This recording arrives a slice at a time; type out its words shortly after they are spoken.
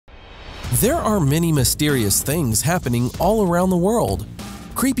There are many mysterious things happening all around the world.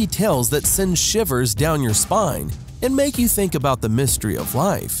 Creepy tales that send shivers down your spine and make you think about the mystery of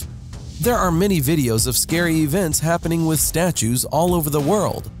life. There are many videos of scary events happening with statues all over the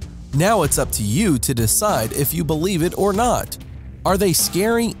world. Now it's up to you to decide if you believe it or not. Are they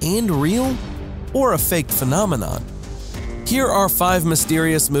scary and real, or a fake phenomenon? Here are 5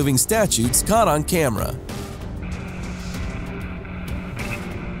 mysterious moving statues caught on camera.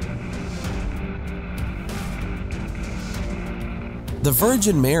 The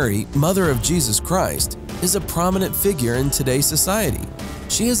Virgin Mary, Mother of Jesus Christ, is a prominent figure in today's society.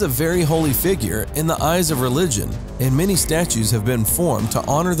 She is a very holy figure in the eyes of religion, and many statues have been formed to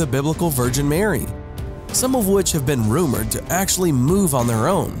honor the biblical Virgin Mary, some of which have been rumored to actually move on their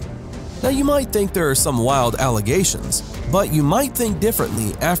own. Now you might think there are some wild allegations, but you might think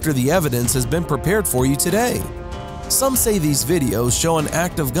differently after the evidence has been prepared for you today. Some say these videos show an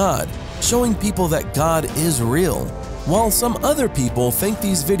act of God, showing people that God is real, while some other people think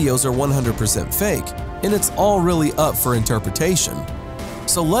these videos are 100% fake, and it's all really up for interpretation.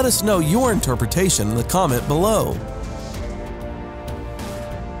 So let us know your interpretation in the comment below.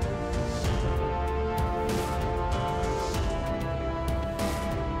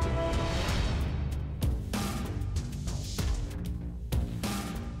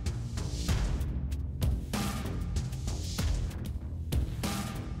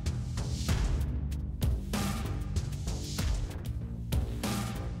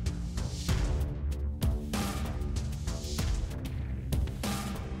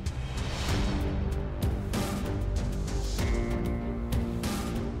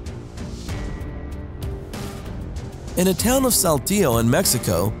 In a town of Saltillo in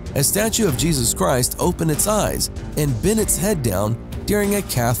Mexico, a statue of Jesus Christ opened its eyes and bent its head down during a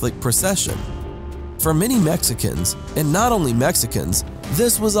Catholic procession. For many Mexicans, and not only Mexicans,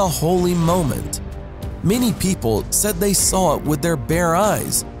 this was a holy moment. Many people said they saw it with their bare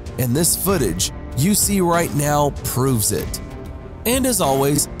eyes, and this footage you see right now proves it. And as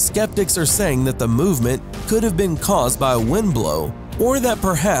always, skeptics are saying that the movement could have been caused by a wind blow, or that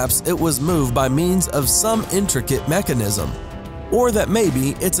perhaps it was moved by means of some intricate mechanism, or that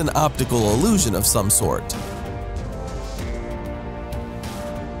maybe it's an optical illusion of some sort.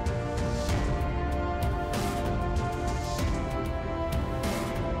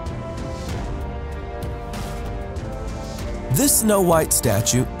 This Snow White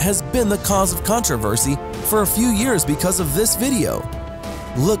statue has been the cause of controversy for a few years because of this video.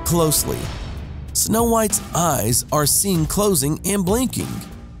 Look closely. Snow White's eyes are seen closing and blinking.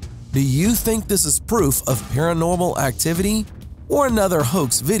 Do you think this is proof of paranormal activity or another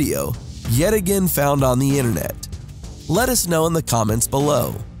hoax video yet again found on the internet? Let us know in the comments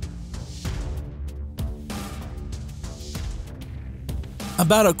below.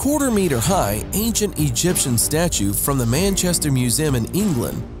 About a quarter-meter high ancient Egyptian statue from the Manchester Museum in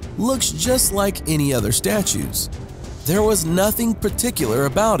England looks just like any other statues. There was nothing particular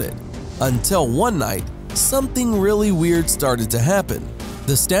about it. Until one night, something really weird started to happen.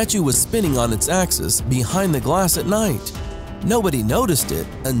 The statue was spinning on its axis behind the glass at night. Nobody noticed it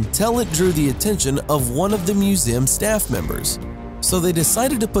until it drew the attention of one of the museum staff members. So they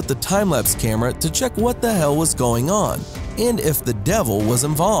decided to put the time-lapse camera to check what the hell was going on and if the devil was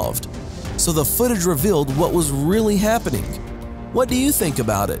involved. So the footage revealed what was really happening. What do you think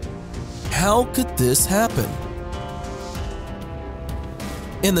about it? How could this happen?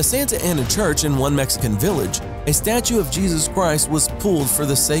 In the Santa Ana Church in one Mexican village, a statue of Jesus Christ was pulled for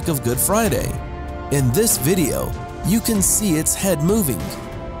the sake of Good Friday. In this video, you can see its head moving.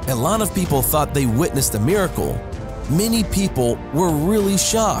 A lot of people thought they witnessed a miracle. Many people were really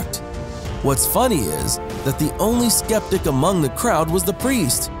shocked. What's funny is that the only skeptic among the crowd was the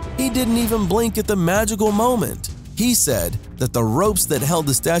priest. He didn't even blink at the magical moment. He said that the ropes that held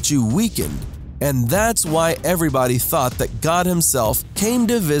the statue weakened, and that's why everybody thought that God himself came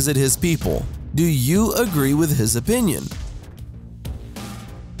to visit his people. Do you agree with his opinion?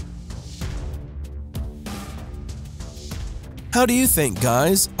 How do you think,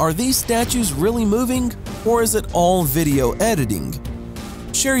 guys? Are these statues really moving, or is it all video editing?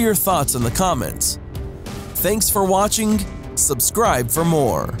 Share your thoughts in the comments. Thanks for watching. Subscribe for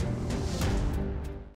more.